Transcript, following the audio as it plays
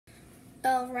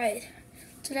Alright,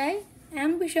 today I'm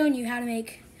going to be showing you how to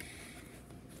make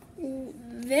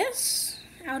this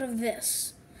out of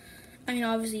this. I mean,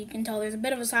 obviously you can tell there's a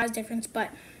bit of a size difference, but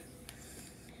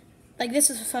like this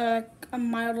is for like a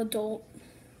mild adult.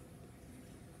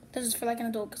 This is for like an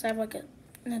adult because I have like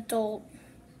an adult.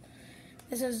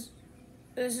 This is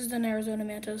an Arizona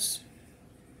mantis.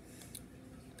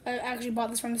 I actually bought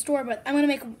this from the store, but I'm gonna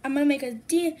make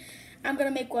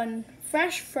one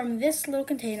fresh from this little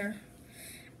container.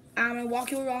 I'm gonna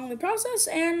walk you along the process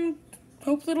and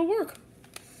hopefully it'll work.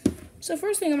 So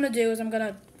first thing I'm gonna do is I'm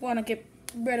gonna wanna get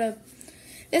rid of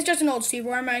this is just an old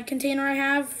Silverware container I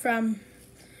have from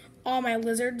all my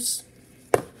lizards.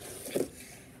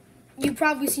 You've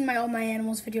probably seen all my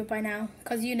animals video by now,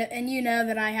 cause you know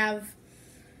that I have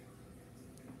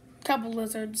a couple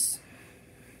lizards.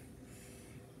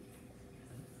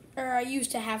 Or I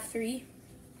used to have 3.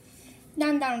 Now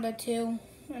I'm down to 2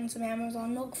 and some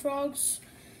Amazon milk frogs.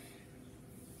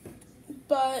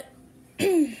 But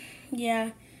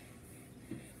yeah,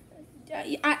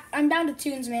 I'm down to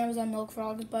 2 and some Amazon milk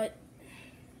frogs, but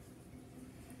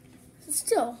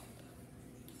still,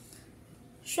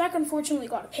 Shrek unfortunately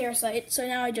got a parasite, so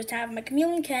now I just have my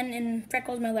chameleon Ken and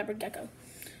Freckles, my leopard gecko.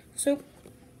 So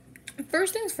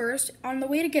first things first, on the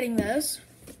way to getting this,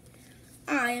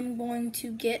 I am going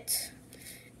to get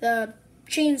the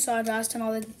chainsaw dust and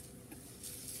I'm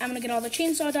gonna get all the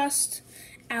chainsaw dust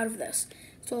out of this.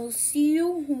 So I'll see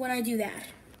you when I do that.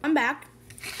 I'm back.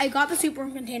 I got the super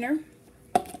container.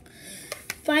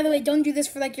 By the way, don't do this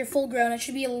for like your full grown. It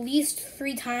should be at least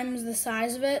 3 times the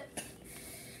size of it.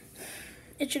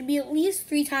 It should be at least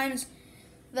 3 times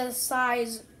the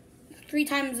size, 3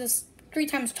 times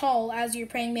tall as your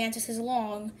praying mantis is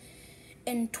long,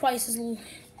 and twice as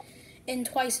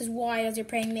wide as your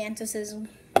praying mantis is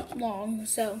long.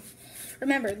 So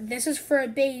remember, this is for a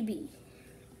baby.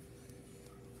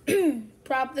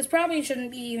 This probably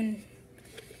shouldn't be even.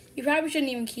 You probably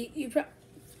shouldn't even keep.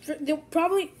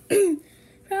 Probably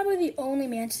the only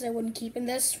mantis I wouldn't keep in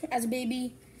this as a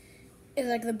baby is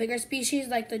like the bigger species,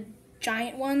 like the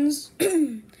giant ones.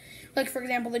 Like for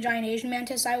example, the giant Asian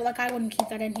mantis. I wouldn't keep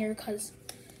that in here because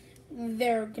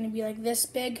they're gonna be like this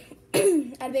big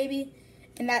at a baby,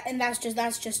 and that's too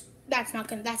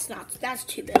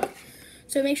big.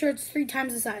 So make sure it's 3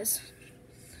 times the size.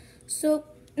 So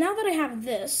now that I have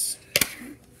this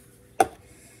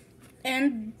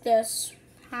and this,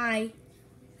 so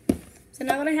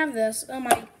now that I have this, I'm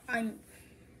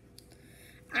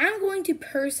going to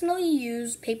personally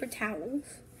use paper towels.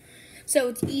 So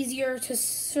it's easier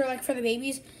like for the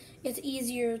babies, it's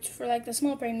easier for like the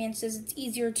small praying mantises, it's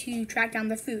easier to track down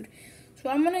their food. So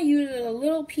I'm gonna use a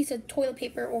little piece of toilet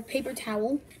paper or paper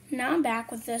towel. Now I'm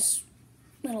back with this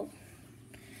little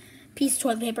piece of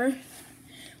toilet paper.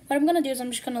 What I'm gonna do is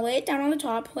I'm just gonna lay it down on the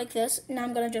top like this. Now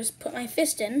I'm gonna just put my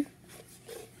fist in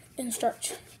and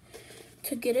start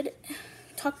to get it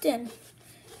tucked in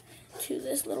to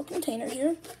this little container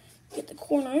here. Get the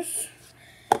corners.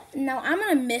 Now I'm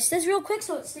gonna mist this real quick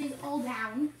so it stays all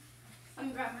down.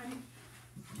 I'm gonna grab mine.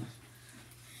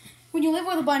 When you live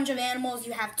with a bunch of animals,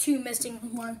 you have two missing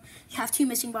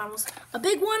bottles. A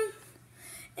big one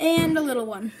and a little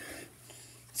one.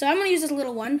 So I'm gonna use this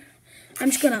little one.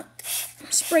 I'm just gonna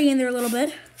spray in there a little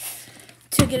bit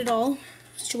to get it all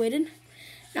situated.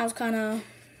 Now it's kinda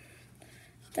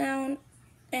down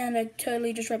and I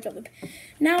totally just ripped up the.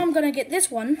 Now I'm gonna get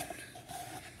this one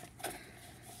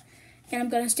and I'm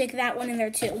gonna stick that one in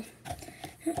there too.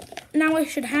 Now I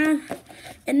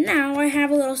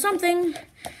have a little something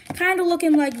kind of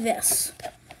looking like this,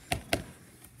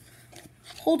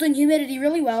 holding humidity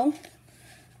really well.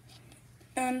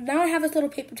 And now I have this little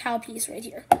paper towel piece right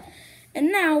here. And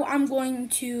now I'm going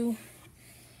to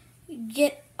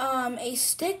get a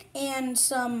stick and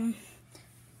some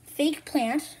fake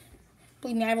plant.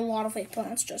 Believe me, I have a lot of fake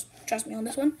plants, just trust me on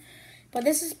this one. But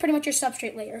this is pretty much your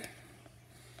substrate layer.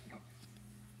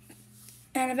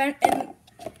 And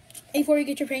before you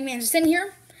get your praying mantis in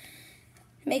here,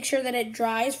 make sure that it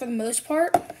dries for the most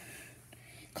part,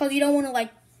 because you don't want to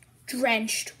like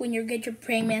drenched when you get your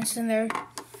praying mantis in there.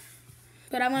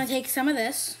 But I'm going to take some of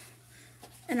this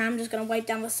and I'm just going to wipe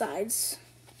down the sides.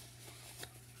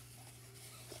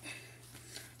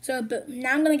 So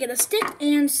now I'm going to get a stick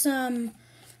and some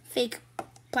fake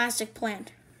plastic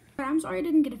plant. I'm sorry I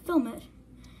didn't get to film it,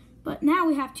 but now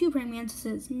we have 2 praying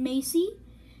mantises. This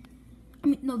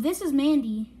is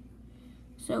Mandy.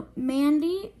 So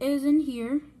Mandy is in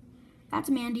here. That's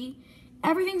Mandy.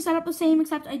 Everything's set up the same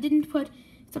except it didn't cut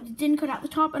out the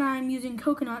top, and I'm using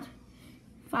coconut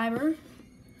fiber.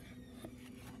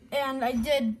 And I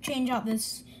did change out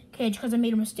this cage because I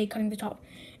made a mistake cutting the top.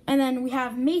 And then we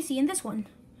have Macy in this one.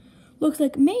 Looks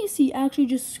like Macy actually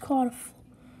just caught a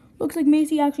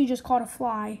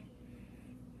fly.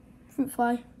 Fruit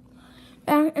fly.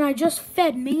 And I just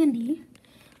fed Mandy.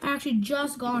 I actually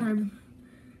just got her.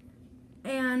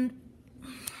 And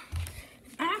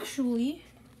actually,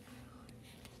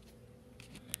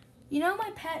 you know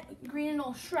my pet green and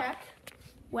old Shrek?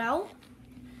 Well,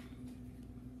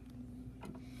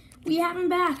 we have him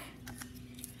back.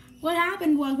 What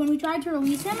happened was when we tried to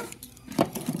release him,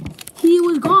 he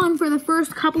was gone for the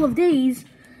first couple of days,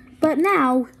 but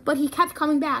he kept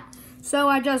coming back. So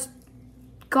I just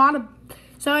got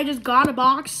a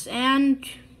box, and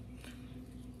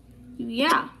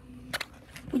yeah.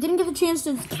 We didn't get the chance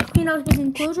to clean out his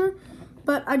enclosure,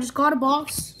 but I just got a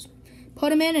box,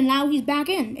 put him in, and now he's back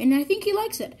in. And I think he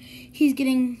likes it. He's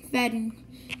getting fed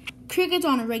crickets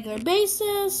on a regular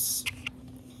basis,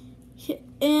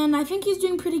 and I think he's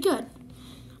doing pretty good.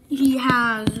 He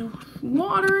has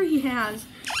water, he has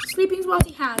sleeping spots,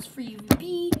 he has free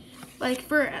UVB.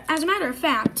 As a matter of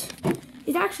fact,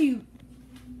 it's actually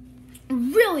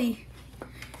really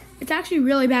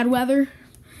bad weather.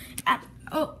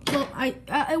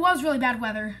 It was really bad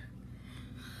weather.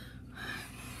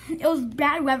 It was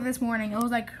bad weather this morning.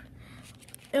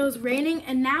 It was raining,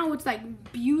 and now it's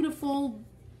like beautiful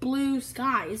blue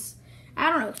skies.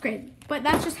 I don't know, it's great. But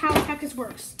that's just how Texas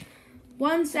works.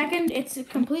 1 second, it's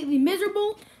completely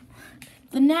miserable.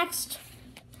 The next,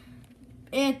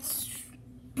 it's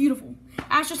beautiful.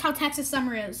 That's just how Texas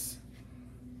summer is.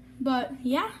 But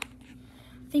yeah,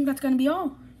 I think that's gonna be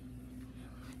all.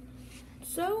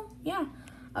 So yeah,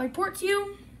 I'll report to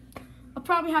you. I'll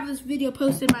probably have this video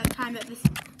posted by the time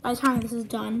this is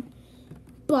done.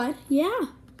 But yeah,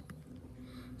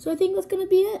 so I think that's gonna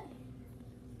be it.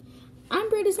 I'm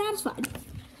pretty satisfied.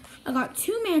 I got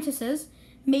 2 mantises.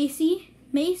 Macy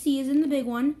is in the big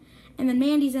one, and then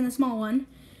Mandy's in the small one.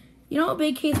 You know a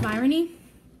big case of irony?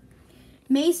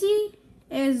 Macy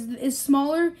is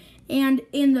smaller and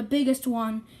in the biggest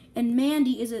one, and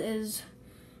Mandy is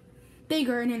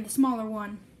bigger and in the smaller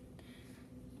one.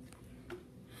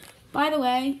 By the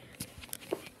way,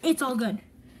 it's all good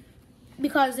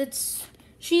because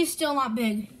she's still not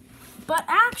big. But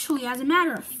actually, as a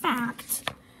matter of fact,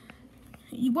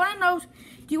 do you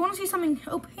want to see something?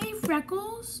 Oh, hey,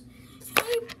 Freckles.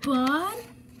 Hey, bud.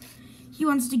 He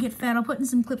wants to get fed. I'll put in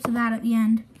some clips of that at the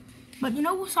end. But you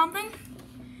know something?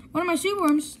 One of my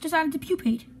superworms decided to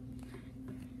pupate.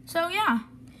 So yeah,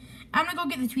 I'm gonna go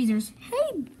get the tweezers.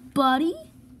 Hey, buddy.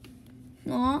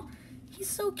 Aw, he's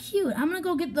so cute. I'm gonna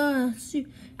go get the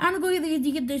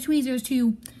tweezers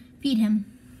to feed him.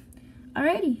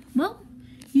 Alrighty. Well,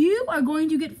 you are going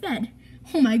to get fed.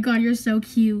 Oh my God, you're so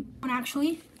cute. And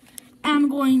actually, I'm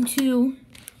going to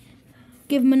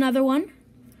give him another one.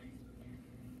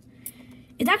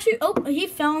 It's actually, oh, he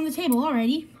fell on the table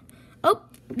already. Oh,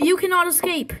 you cannot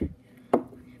escape.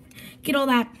 Get all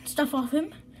that stuff off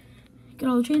him. Get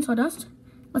all the chainsaw dust.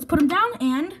 Let's put him down,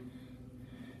 and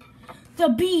the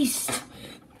beast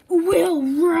will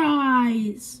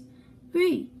rise.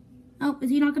 3. Oh, is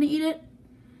he not going to eat it?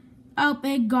 Oh,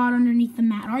 it got underneath the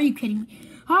mat. Are you kidding me?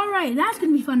 All right, that's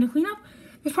going to be fun to clean up.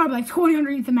 There's probably like 20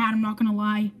 underneath the mat, I'm not going to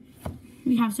lie.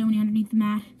 We have so many underneath the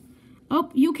mat. Oh,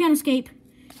 you can't escape.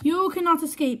 You cannot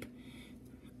escape.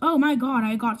 Oh my God,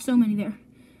 I got so many there.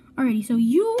 Alrighty, so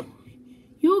you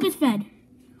get fed.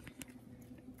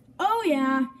 Oh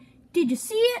yeah, did you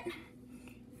see it?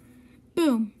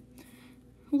 Boom.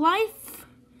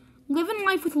 Living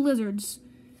life with lizards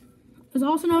is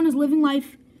also known as living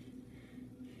life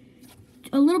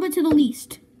a little bit to the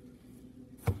least.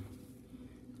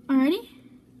 Alrighty.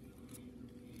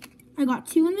 I got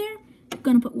 2 in there.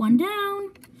 Gonna put 1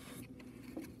 down.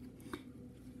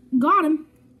 Got him.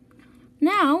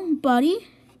 Now, buddy,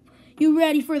 you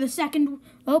ready for the second?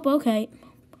 Oh, okay.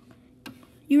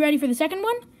 You ready for the second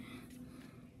one?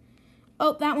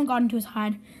 Oh, that one got into his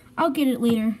hide. I'll get it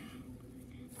later.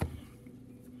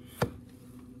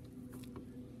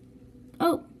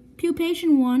 Oh,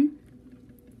 pupation 1.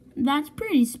 That's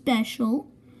pretty special.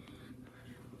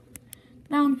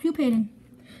 Now I'm pupating.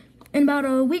 In about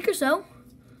a week or so,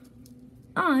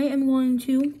 I am going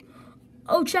to...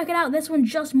 Oh, check it out. This one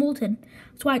just molted.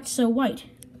 That's why it's so white.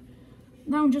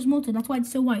 That one just molted. That's why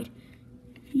it's so white.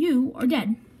 You are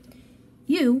dead.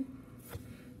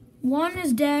 One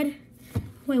is dead.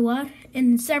 Wait, what?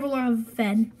 And several are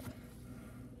fed.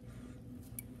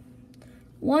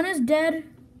 One is dead.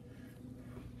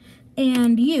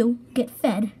 And you get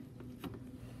fed.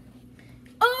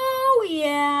 Oh,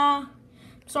 yeah.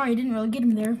 Sorry, I didn't really get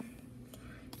him there.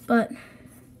 But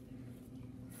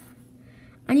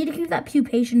I need to keep that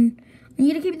pupation. I I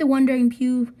need to keep the one during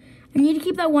pup. I need to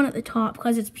keep that one at the top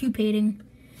because it's pupating.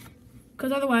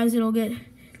 Because otherwise it'll get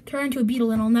turned into a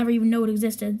beetle and I'll never even know it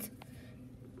existed.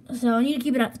 So I need to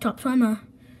keep it at the top. So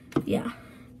yeah.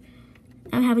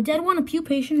 I have a dead one, a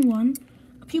pupating one.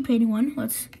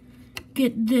 Let's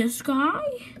get this guy.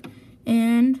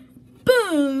 And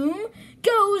boom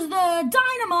goes the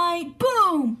dynamite.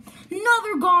 Boom.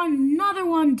 Another gone, another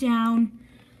one down.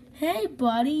 Hey,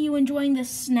 buddy, you enjoying this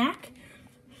snack?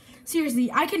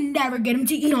 Seriously, I can never get him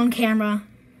to eat on camera.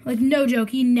 Like, no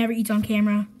joke, he never eats on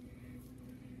camera.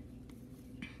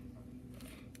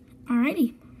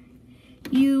 Alrighty.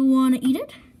 You want to eat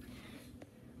it?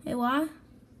 Hey, what?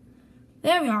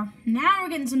 There we are. Now we're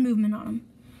getting some movement on him.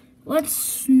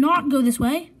 Let's not go this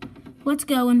way. Let's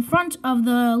go in front of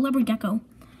the leopard gecko.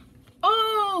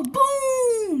 Oh,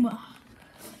 boom!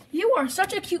 You are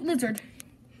such a cute lizard.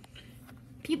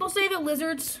 People say that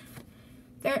lizards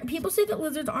make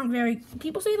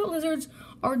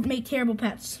terrible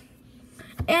pets.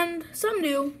 And some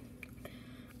do.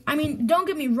 I mean, don't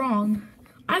get me wrong.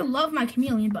 I love my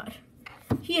chameleon, but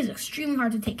he is extremely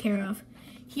hard to take care of.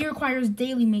 He requires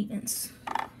daily maintenance.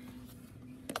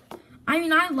 I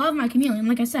mean, I love my chameleon,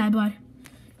 like I said, but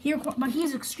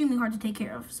he's extremely hard to take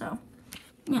care of. So,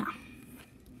 yeah,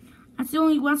 that's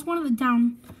one of the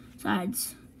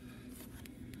downsides.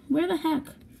 Where the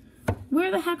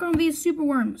heck are these super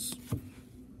worms?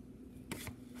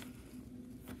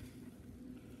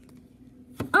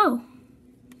 Oh.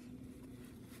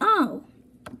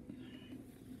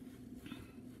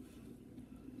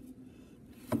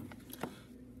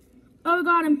 Oh,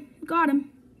 got him.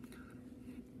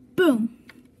 Boom.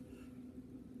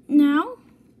 Now,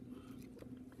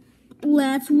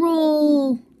 let's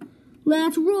roll.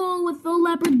 Let's roll with the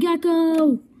leopard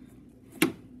gecko.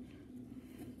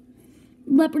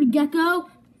 Leopard gecko,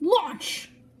 launch.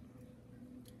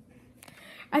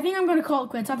 I think I'm going to call it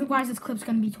quits. Otherwise, this clip's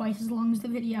going to be twice as long as the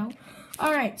video.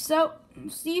 All right, so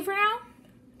see you for now.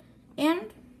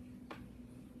 And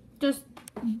just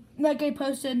like I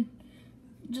posted,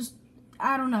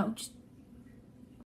 I don't know, just